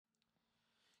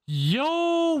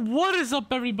Yo, what is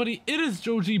up everybody? It is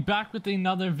Joji back with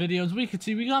another video. As we can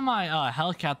see, we got my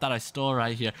Hellcat that I stole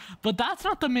right here. But that's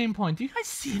not the main point. Do you guys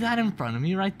see that in front of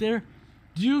me right there?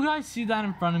 Do you guys see that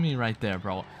in front of me right there,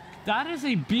 bro? That is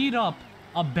a beat up,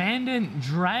 abandoned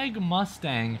drag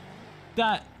Mustang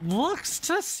that looks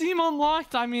to seem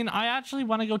unlocked. I mean, I actually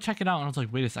want to go check it out. And I was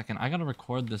like, wait a second, I gotta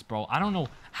record this, bro. I don't know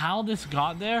how this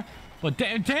got there, but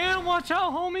damn, watch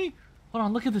out, homie. Hold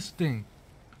on, look at this thing.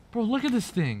 Bro, look at this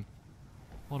thing.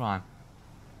 Hold on.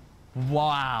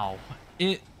 Wow.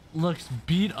 It looks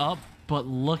beat up, but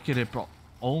look at it, bro.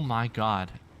 Oh my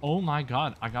god. Oh my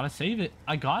god. I gotta save it.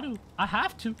 I got to. I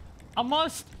have to. I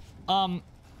must.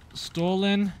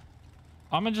 Stolen.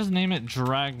 I'm gonna just name it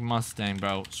Drag Mustang,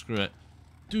 bro. Screw it.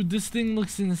 Dude, this thing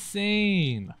looks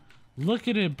insane. Look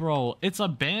at it, bro. It's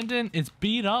abandoned. It's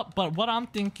beat up, but what I'm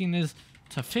thinking is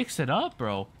to fix it up,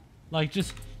 bro. Like,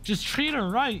 just treat her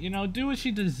right, you know, do what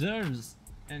she deserves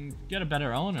and get a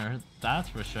better owner, that's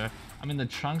for sure. I mean, the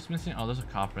trunk's missing. Oh, there's a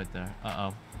cop right there.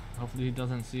 Uh-oh. Hopefully he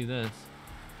doesn't see this.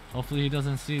 Hopefully he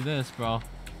doesn't see this, bro.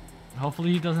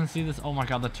 Hopefully he doesn't see this. Oh my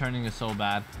god, the turning is so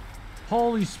bad.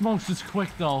 Holy smokes, it's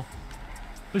quick though.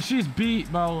 But she's beat,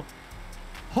 bro.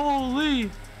 Holy,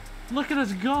 look at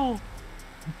us go.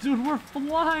 Dude, we're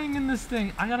flying in this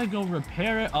thing. I gotta go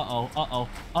repair it. Uh-oh, uh-oh,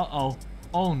 uh-oh.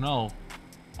 Oh no.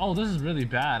 Oh, this is really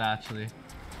bad, actually.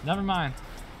 Never mind.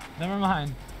 Never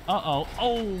mind. Uh-oh.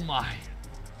 Oh, my.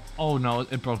 Oh, no.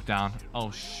 It broke down. Oh,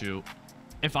 shoot.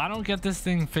 If I don't get this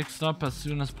thing fixed up as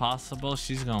soon as possible,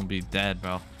 she's gonna be dead,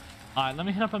 bro. Alright, let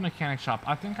me hit up a mechanic shop.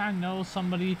 I think I know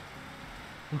somebody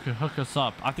who could hook us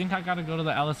up. I think I gotta go to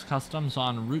the Ellis Customs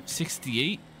on Route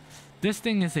 68. This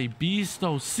thing is a beast,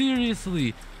 though.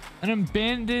 Seriously. An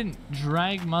abandoned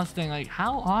drag Mustang. Like,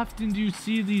 how often do you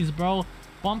see these, bro?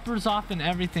 Bumpers off and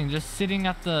everything, just sitting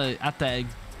at the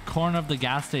corner of the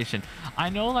gas station. I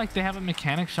know, like, they have a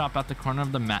mechanic shop at the corner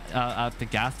of the at the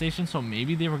gas station, so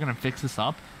maybe they were gonna fix this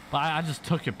up, but I just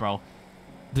took it, bro.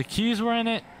 The keys were in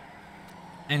it,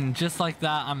 and just like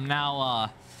that, I'm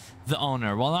now the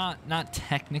owner. Well, not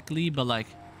technically, but like,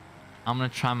 I'm gonna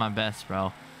try my best,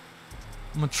 bro.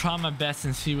 I'm gonna try my best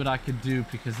and see what I could do,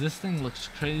 because this thing looks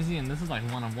crazy, and this is like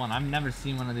one of one. I've never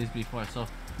seen one of these before, so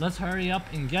let's hurry up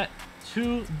and get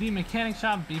to the mechanic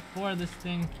shop before this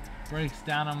thing breaks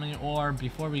down on me, or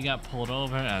before we get pulled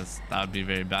over, as that would be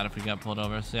very bad if we got pulled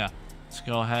over. So yeah, let's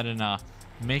go ahead and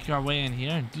make our way in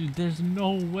here. Dude, there's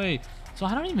no way. So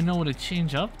I don't even know what to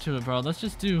change up to it, bro. Let's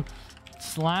just do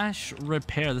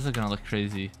 /repair. This is gonna look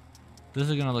crazy. This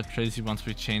is gonna look crazy once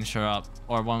we change her up,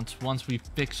 or once we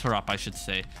fix her up, I should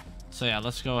say. So yeah,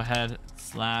 let's go ahead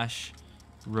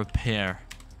 /repair.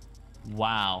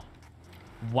 Wow.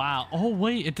 Wow. Oh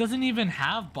wait, it doesn't even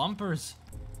have bumpers.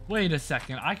 Wait a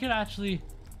second. I could actually,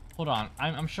 hold on.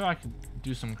 I'm sure I could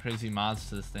do some crazy mods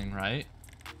to this thing, right?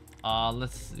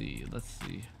 Let's see.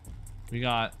 We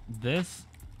got this.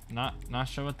 Not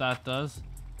sure what that does.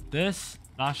 This,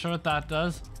 not sure what that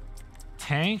does.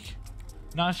 Tank,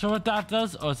 not sure what that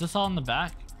does. Oh, is this all in the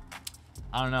back?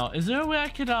 I don't know. Is there a way I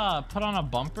could put on a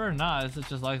bumper? Nah, is it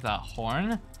just like that?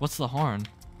 Horn? What's the horn?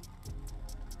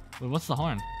 Wait, what's the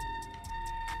horn?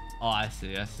 Oh, I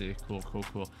see.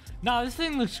 Cool. Nah, this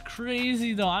thing looks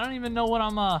crazy, though. I don't even know what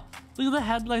I'm, look at the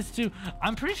headlights, too.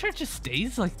 I'm pretty sure it just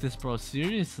stays like this, bro.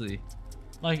 Seriously.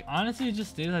 Like, honestly, it just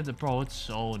stays like that. Bro, it's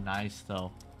so nice,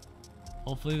 though.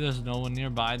 Hopefully, there's no one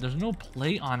nearby. There's no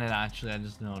plate on it, actually. I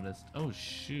just noticed. Oh,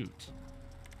 shoot.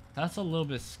 That's a little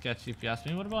bit sketchy, if you ask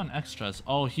me. What about an extras?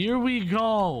 Oh, here we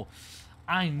go.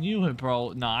 I knew it,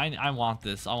 bro. No, I want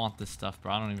this. I want this stuff,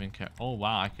 bro. I don't even care. Oh,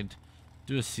 wow. I could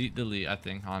do a seat delete, I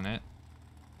think, on it.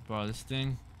 Bro, this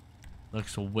thing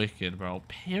looks wicked, bro.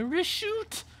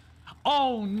 Parachute?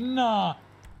 Oh, nah.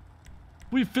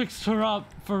 We fixed her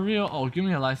up for real. Oh, give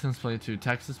me a license plate, too.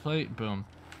 Texas plate? Boom.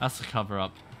 That's the cover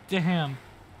up. Damn.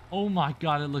 Oh, my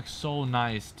God. It looks so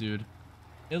nice, dude.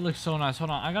 It looks so nice.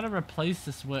 Hold on. I got to replace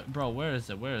this with... Bro, where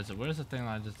is it? Where's the thing that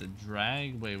I just did?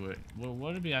 Drag? Wait. What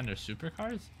would it be under?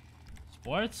 Supercars?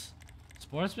 Sports?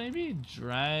 Sports, maybe?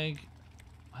 Drag...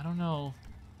 I don't know.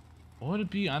 What would it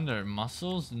be under?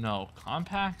 Muscles? No.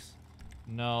 Compacts?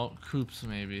 No. Coupes,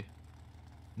 maybe.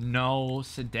 No.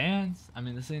 Sedans? I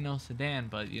mean, this ain't no sedan,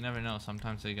 but you never know.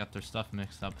 Sometimes they got their stuff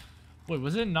mixed up. Wait,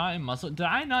 was it not in muscle? Did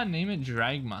I not name it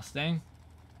Drag Mustang?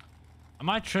 Am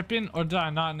I tripping, or did I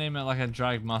not name it like a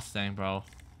Drag Mustang, bro?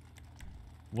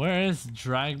 Where is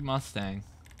Drag Mustang?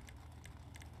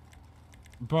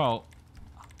 Bro,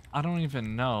 I don't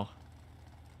even know.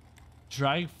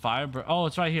 Drag fiber. Oh,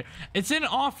 it's right here. It's in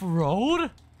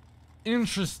off-road?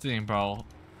 Interesting, bro. All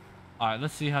right,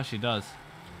 let's see how she does.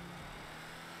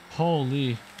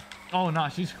 Holy. Oh, no,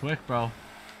 she's quick, bro.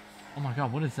 Oh my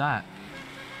god, what is that?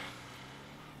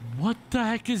 What the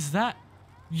heck is that?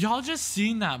 Y'all just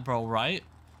seen that, bro, right?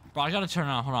 Bro, I gotta turn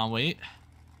around. Hold on, wait.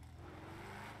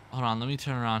 Hold on, let me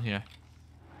turn around here.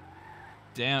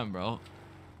 Damn, bro.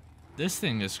 This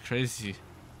thing is crazy.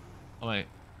 Oh, wait.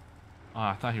 Oh,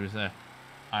 I thought he was there.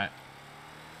 Alright.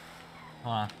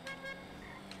 Hold on.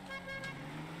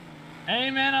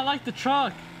 Hey, man, I like the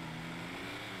truck.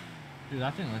 Dude,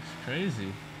 that thing looks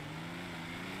crazy.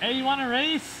 Hey, you want a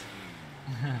race?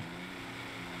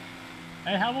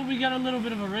 Hey, how about we get a little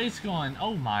bit of a race going?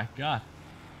 Oh my god.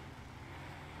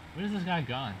 Where's this guy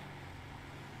gone?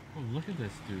 Oh, look at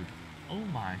this dude. Oh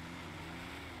my.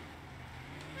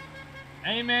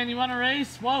 Hey man, you want a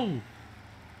race? Whoa.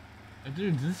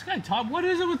 Dude, does this guy talk? What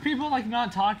is it with people like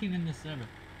not talking in this server?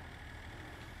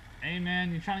 Hey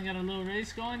man, you trying to get a little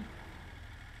race going?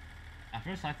 At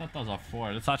first I thought that was a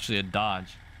Ford. It's actually a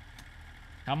Dodge.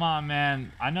 Come on,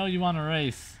 man. I know you want to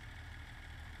race.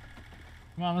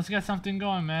 Come on, let's get something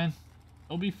going, man.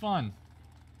 It'll be fun.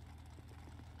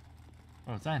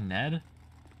 Oh, is that Ned?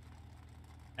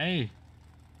 Hey.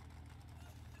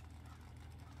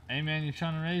 Hey, man, you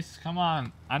trying to race? Come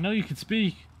on. I know you can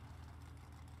speak.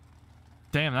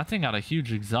 Damn, that thing got a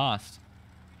huge exhaust.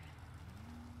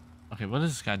 Okay, what is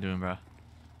this guy doing, bro?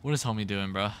 What is homie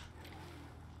doing, bro?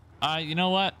 Alright, you know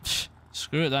what?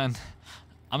 Screw it then.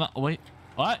 Wait.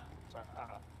 What?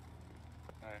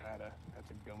 I had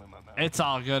to gum in my mouth. It's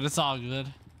all good. It's all good.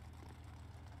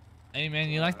 Hey man,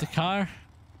 you like the car?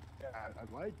 Yeah,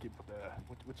 I like it, but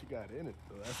what you got in it?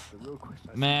 Though? That's the real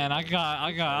question. Man, I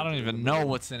don't even know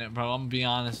what's in it, bro. I'm gonna be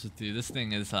honest with you. This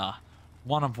thing is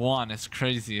one of one. It's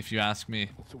crazy if you ask me.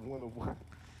 It's a one of one.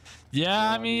 Yeah,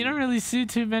 I mean you don't really see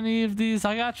too many of these.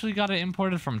 I actually got it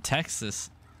imported from Texas.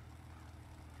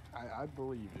 I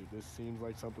believe it. This seems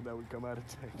like something that would come out of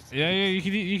Texas. Yeah, you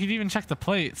could even check the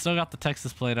plate. Still got the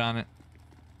Texas plate on it.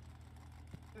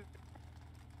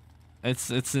 It's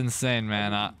insane,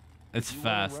 man. It's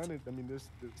fast. Run it, I mean, this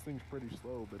thing's pretty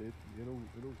slow, but it'll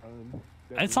run.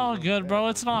 It's all good, bro.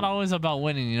 It's not always about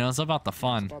winning, you know. It's about the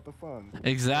fun. It's about the fun.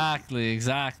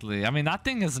 Exactly. I mean, that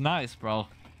thing is nice, bro. I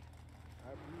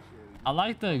appreciate it. I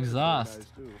like the exhaust. Nice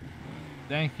too.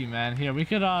 Thank you, man. Here, we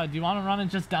could, do you want to run it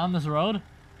just down this road? Yeah,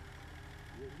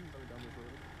 you can run it down this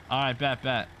road. Alright,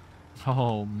 bet.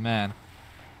 Oh, man.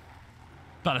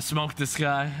 About to smoke this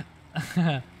guy.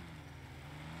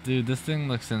 Dude, this thing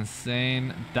looks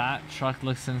insane. That truck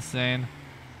looks insane.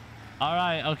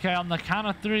 Alright, okay, on the count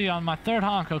of 3, on my 3rd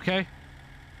honk, okay?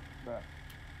 Bet.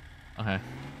 Okay.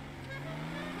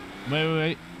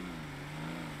 Wait.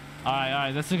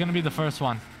 Alright, this is gonna be the first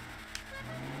one.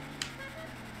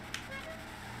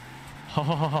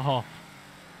 Oh,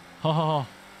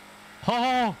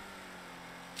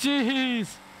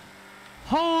 jeez.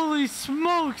 Holy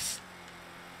smokes.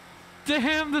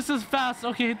 Damn, this is fast.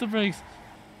 Okay, hit the brakes.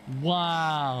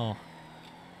 Wow.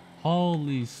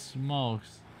 Holy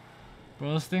smokes.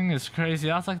 Bro, this thing is crazy.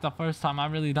 That's like the first time I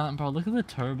really done it, bro. Look at the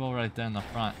turbo right there in the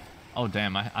front. Oh,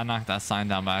 damn. I knocked that sign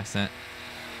down by accident.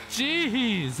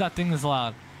 Jeez, that thing is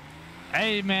loud.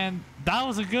 Hey, man. That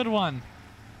was a good one.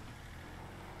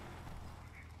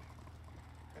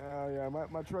 Yeah,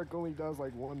 my truck only does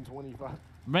like 125.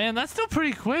 Man, that's still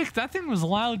pretty quick. That thing was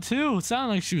loud, too. It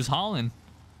sounded like she was hauling.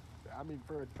 I mean,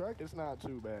 for a truck, it's not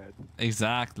too bad.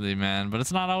 Exactly, man. But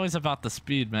it's not always about the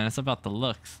speed, man. It's about the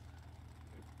looks.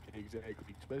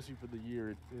 Exactly. Especially for the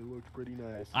year, it looked pretty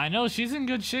nice. I know. She's in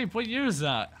good shape. What year is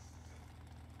that?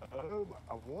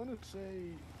 I want to say...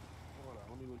 Hold on,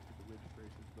 let me look at the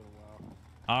registration. It's been a while.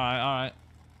 All right.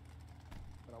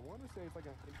 But I want to say it's like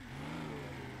a...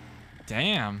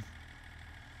 Damn.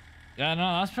 Yeah,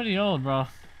 no, that's pretty old, bro.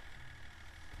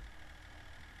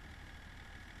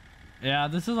 Yeah,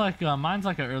 this is like, mine's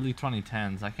like an early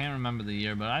 2010s. I can't remember the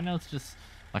year, but I know it's just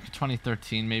like a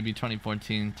 2013, maybe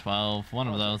 2014, 12, one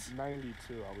of those. 92,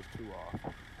 I was too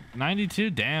off. 92?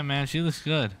 Damn, man, she looks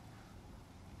good.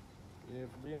 Yeah,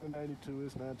 for being a 92,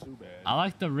 it's not too bad. I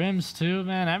like the rims too,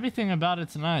 man. Everything about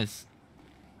it's nice.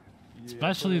 Yeah,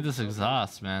 especially this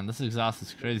exhaust, man. This exhaust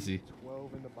is crazy.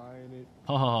 12 into buying it.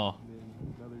 Oh. And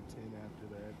then another 10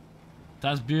 after that.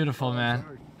 That's beautiful, man.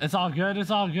 Sorry. It's all good.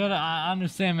 It's all good. I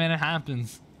understand, man. It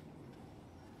happens.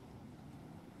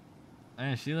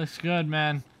 Hey, she looks good,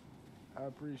 man. I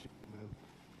appreciate it, man.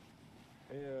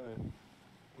 Hey,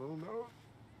 well, no.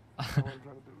 I'm trying to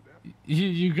do that.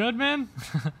 You good, man?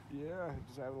 Yeah,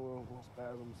 just having a little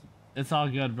spasms. It's all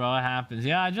good, bro. It happens.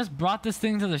 Yeah, I just brought this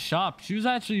thing to the shop. She was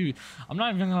actually, I'm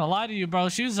not even gonna lie to you, bro.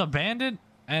 She was abandoned,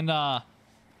 and I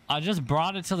just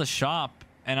brought it to the shop,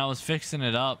 and I was fixing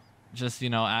it up. just, you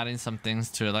know, adding some things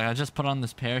to it. Like I just put on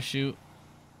this parachute.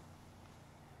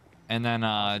 And then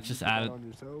just added. On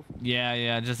yourself?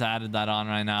 Yeah, just added that on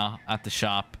right now at the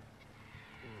shop.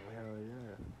 Oh, hell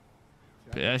yeah.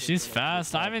 But yeah, she's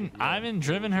fast. I haven't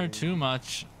driven her too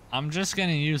much. I'm just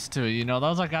getting used to it, you know. That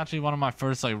was like actually one of my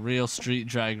first like real street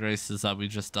drag races that we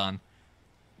just done.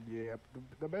 Yeah,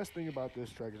 the best thing about this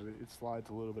track is it slides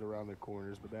a little bit around the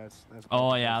corners, but that's.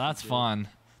 Oh yeah, that's fun.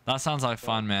 That sounds like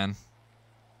fun, man.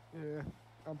 Yeah,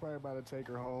 I'm probably about to take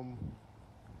her home,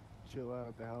 chill out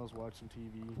at the house, watch some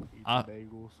TV, eat some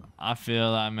bagels. I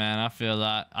feel that, man. I feel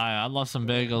that. I love some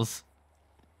bagels.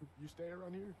 You stay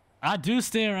around here? I do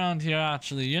stay around here,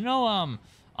 actually. You know,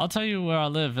 I'll tell you where I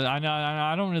live. I know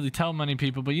I don't really tell many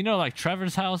people, but you know, like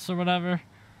Trevor's house or whatever.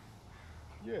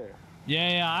 Yeah.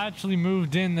 Yeah. I actually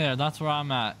moved in there. That's where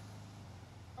I'm at.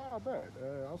 Oh, I bet.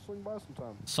 I'll swing by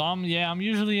sometime. So I'm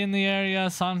usually in the area.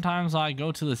 Sometimes I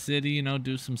go to the city, you know,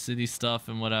 do some city stuff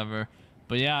and whatever.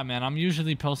 But yeah, man, I'm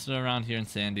usually posted around here in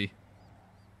Sandy.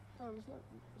 Oh,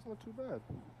 it's not too bad.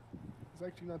 It's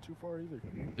actually not too far either.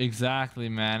 Exactly,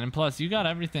 man. And plus, you got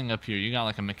everything up here. You got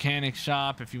like a mechanic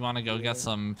shop if you want to go get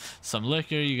some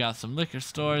liquor. You got some liquor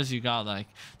stores. You got like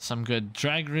some good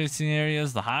drag racing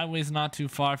areas. The highway's not too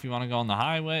far if you want to go on the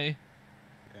highway.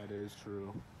 That is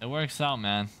true. It works out,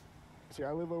 man. See,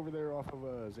 I live over there off of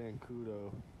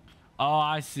Zancudo. Oh,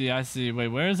 I see. Wait,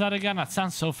 where is that again? That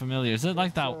sounds so familiar. Is it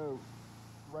like that?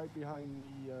 Right behind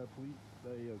the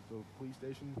police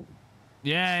station.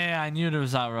 Yeah, I knew there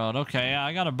was that road. Okay, yeah,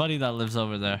 I got a buddy that lives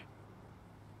over there.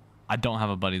 I don't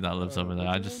have a buddy that lives over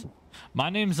there.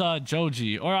 My name's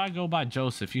Joji, or I go by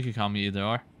Joseph. You could call me either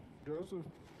or. Joseph?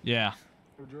 Yeah.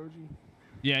 Or Joji?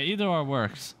 Yeah, either or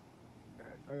works.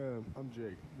 I'm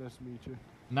Jake. Nice to meet you.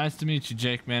 Nice to meet you,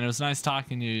 Jake, man. It was nice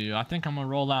talking to you. I think I'm gonna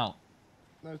roll out.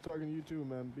 Nice talking to you too,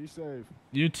 man. Be safe.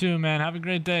 You too, man. Have a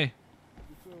great day.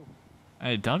 You too.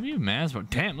 Hey, W Mansbro.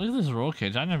 Damn, look at this roll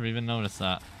cage. I never even noticed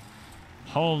that.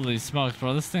 Holy smokes,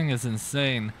 bro. This thing is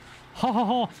insane.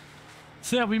 So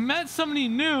yeah, we met somebody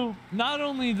new. Not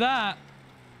only that,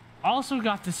 also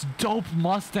got this dope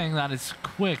Mustang that is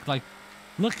quick. Like,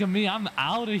 look at me. I'm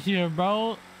out of here,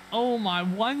 bro. Oh my,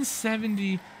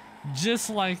 170 just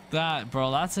like that,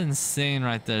 bro. That's insane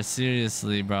right there.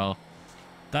 Seriously, bro.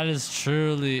 That is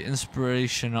truly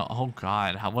inspirational. Oh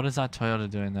God, what is that Toyota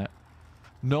doing there?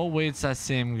 No way it's that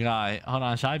same guy. Hold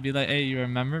on, should I be like, hey, you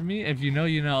remember me? If you know,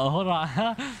 you know. Hold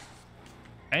on.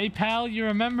 Hey, pal, you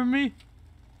remember me?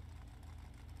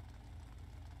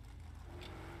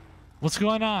 What's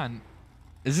going on?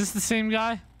 Is this the same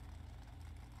guy?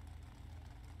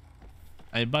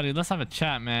 Hey, buddy, let's have a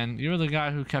chat, man. You were the guy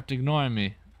who kept ignoring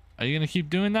me. Are you gonna keep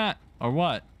doing that? Or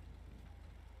what?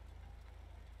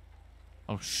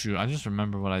 Oh, shoot. I just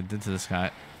remember what I did to this guy.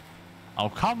 Oh,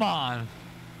 come on.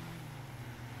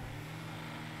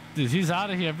 Dude, he's out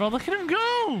of here, bro. Look at him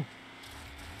go.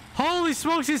 Holy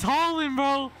smokes, he's hauling,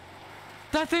 bro.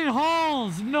 That thing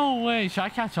hauls. No way. Should I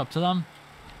catch up to them?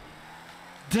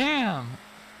 Damn.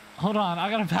 Hold on. I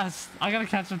gotta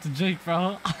catch up to Jake,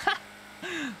 bro.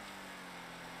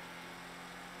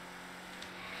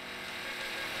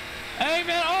 Hey,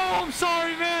 man. Oh, I'm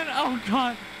sorry, man. Oh,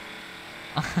 God.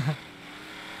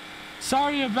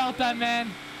 Sorry about that,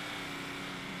 man.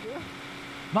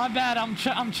 My bad.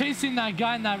 I'm chasing that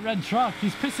guy in that red truck.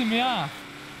 He's pissing me off.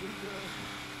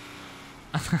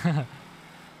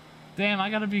 Damn, I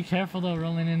gotta be careful though,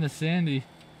 rolling into Sandy.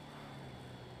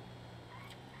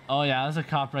 Oh yeah, there's a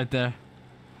cop right there.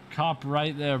 Cop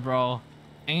right there, bro.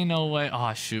 Ain't no way.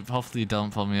 Oh shoot. Hopefully he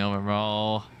don't pull me over,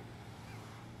 bro.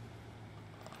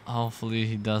 Hopefully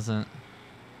he doesn't.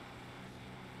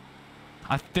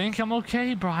 I think I'm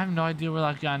okay, bro. I have no idea where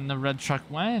that guy in the red truck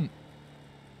went.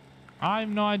 I have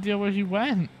no idea where he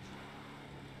went.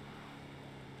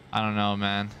 I don't know,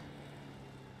 man.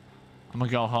 I'm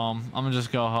gonna go home. I'm gonna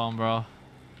just go home, bro.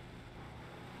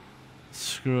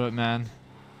 Screw it, man.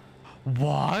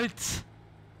 What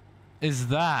is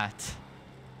that?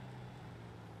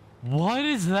 What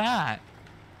is that?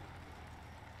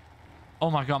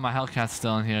 Oh my God, my Hellcat's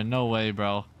still in here. No way,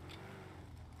 bro.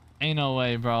 Ain't no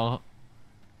way, bro.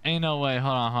 Ain't no way.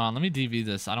 Hold on. Let me DV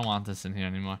this. I don't want this in here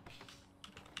anymore.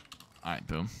 Alright,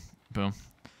 boom. Boom.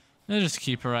 Let's just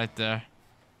keep her right there.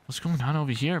 What's going on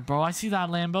over here, bro? I see that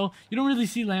Lambo. You don't really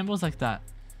see Lambos like that.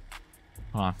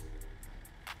 Hold on.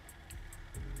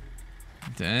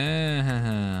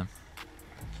 Damn.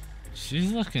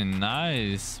 She's looking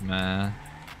nice, man.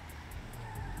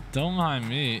 Don't mind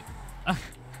me.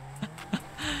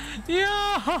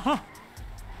 Yeah.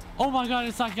 Oh my God,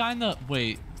 it's that guy in the...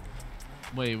 Wait.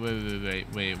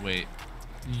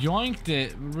 yoinked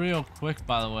it real quick,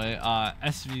 by the way.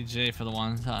 SVJ for the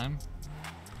one time.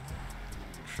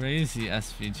 Crazy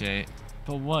SVJ.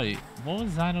 But wait, what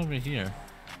was that over here?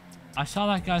 I saw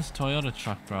that guy's Toyota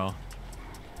truck, bro.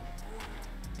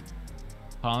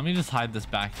 Hold on, let me just hide this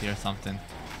back here or something.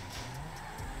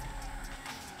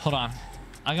 Hold on.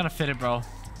 I gotta fit it, bro.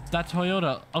 That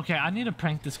Toyota. Okay, I need to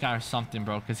prank this guy or something,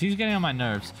 bro, because he's getting on my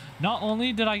nerves. Not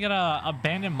only did I get a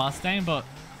abandoned Mustang, but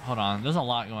hold on. There's a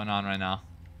lot going on right now.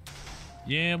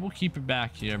 Yeah, we'll keep it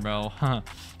back here, bro.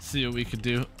 See what we could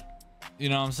do. You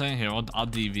know what I'm saying? Here, I'll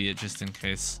DV it just in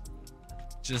case.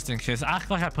 Just in case. Act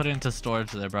like I put it into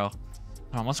storage there, bro. Hold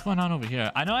on, what's going on over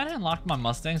here? I know I didn't lock my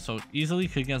Mustang, so easily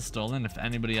could get stolen if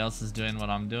anybody else is doing what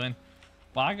I'm doing.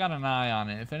 But I got an eye on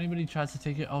it. If anybody tries to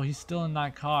take it... Oh, he's still in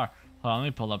that car. Hold on, let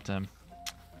me pull up to him.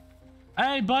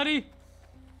 Hey, buddy!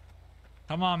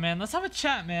 Come on, man. Let's have a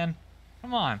chat, man.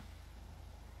 Come on.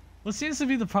 What seems to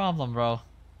be the problem, bro?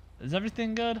 Is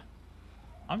everything good?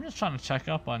 I'm just trying to check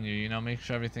up on you, you know, make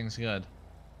sure everything's good.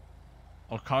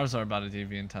 Oh, cars are about to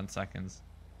DV in 10 seconds.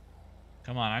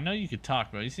 Come on, I know you could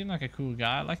talk, bro. You seem like a cool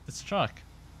guy. I like this truck.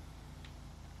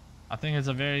 I think it's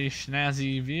a very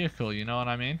snazzy vehicle, you know what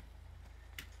I mean?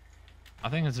 I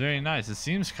think it's very nice. It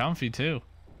seems comfy, too.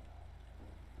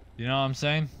 You know what I'm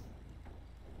saying?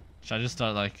 Should I just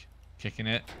start, like, kicking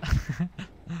it?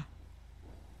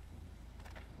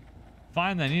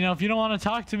 Fine, then. You know, if you don't want to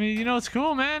talk to me, you know, it's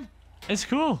cool, man. It's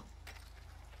cool.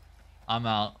 I'm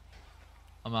out.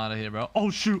 I'm out of here, bro. Oh,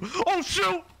 shoot. Oh,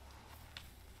 shoot!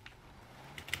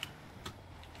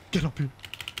 Get up here.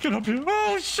 Get up here.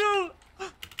 Oh, shoot!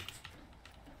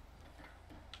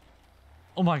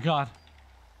 Oh, my God.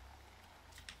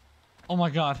 Oh, my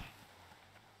God.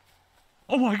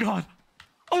 Oh, my God.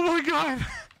 Oh, my God.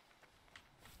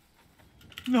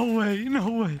 No way.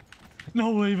 No way.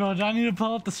 No way, bro. Do I need to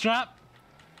pull out the strap?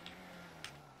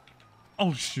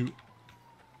 Oh, shoot.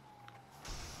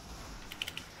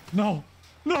 No.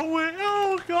 No way.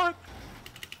 Oh, God.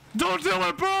 Don't do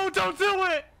it, bro. Don't do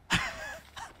it.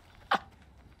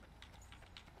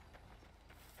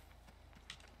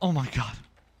 Oh, my God.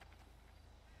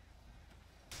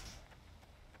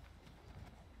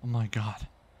 Oh, my God.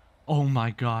 Oh,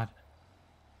 my God.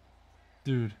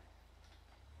 Dude.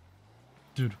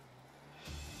 Dude.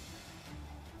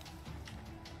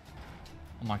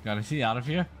 Oh, my God. Is he out of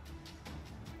here?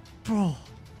 Bro,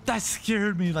 that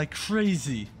scared me like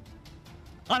crazy.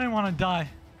 I didn't want to die.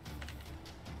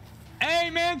 Hey,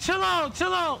 man, chill out,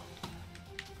 chill out.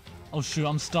 Oh, shoot,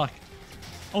 I'm stuck.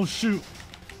 Oh, shoot.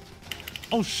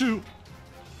 Oh, shoot.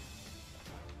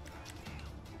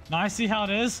 Now I see how it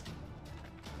is.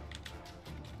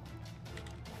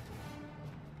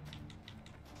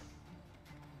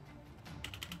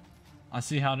 I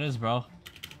see how it is, bro.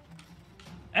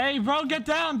 Hey, bro, get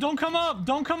down. Don't come up.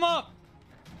 Don't come up.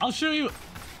 I'll shoot you.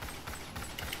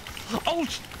 Oh,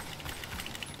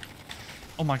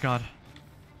 oh my God.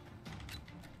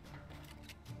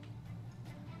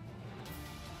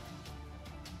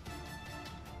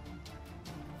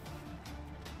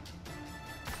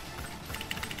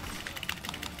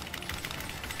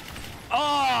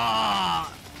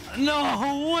 Oh,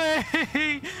 no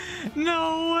way.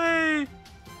 No way.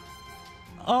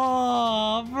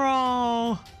 Oh,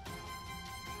 bro.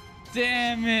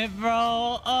 Damn it,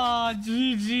 bro. Oh,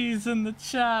 GG's in the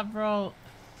chat, bro.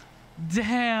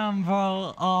 Damn,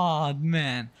 bro. Oh,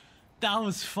 man. That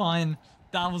was fun.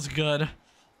 That was good.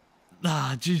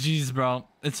 Ah, GG's, bro.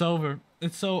 It's over.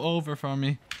 It's so over for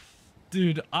me.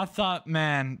 Dude, I thought,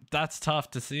 man, that's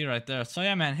tough to see right there. So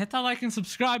yeah, man, hit that like and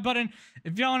subscribe button.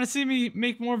 If y'all want to see me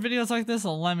make more videos like this,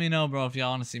 let me know, bro, if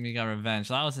y'all want to see me get revenge.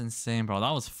 That was insane, bro.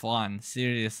 That was fun.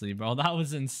 Seriously, bro. That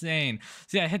was insane.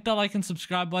 So yeah, hit that like and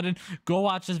subscribe button. Go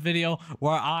watch this video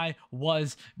where I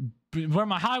was... where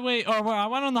my highway... or where I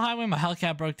went on the highway, my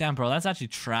Hellcat broke down, bro. That's actually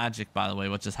tragic, by the way,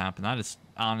 what just happened. That is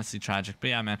honestly tragic.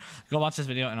 But yeah, man, go watch this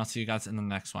video, and I'll see you guys in the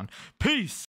next one. Peace!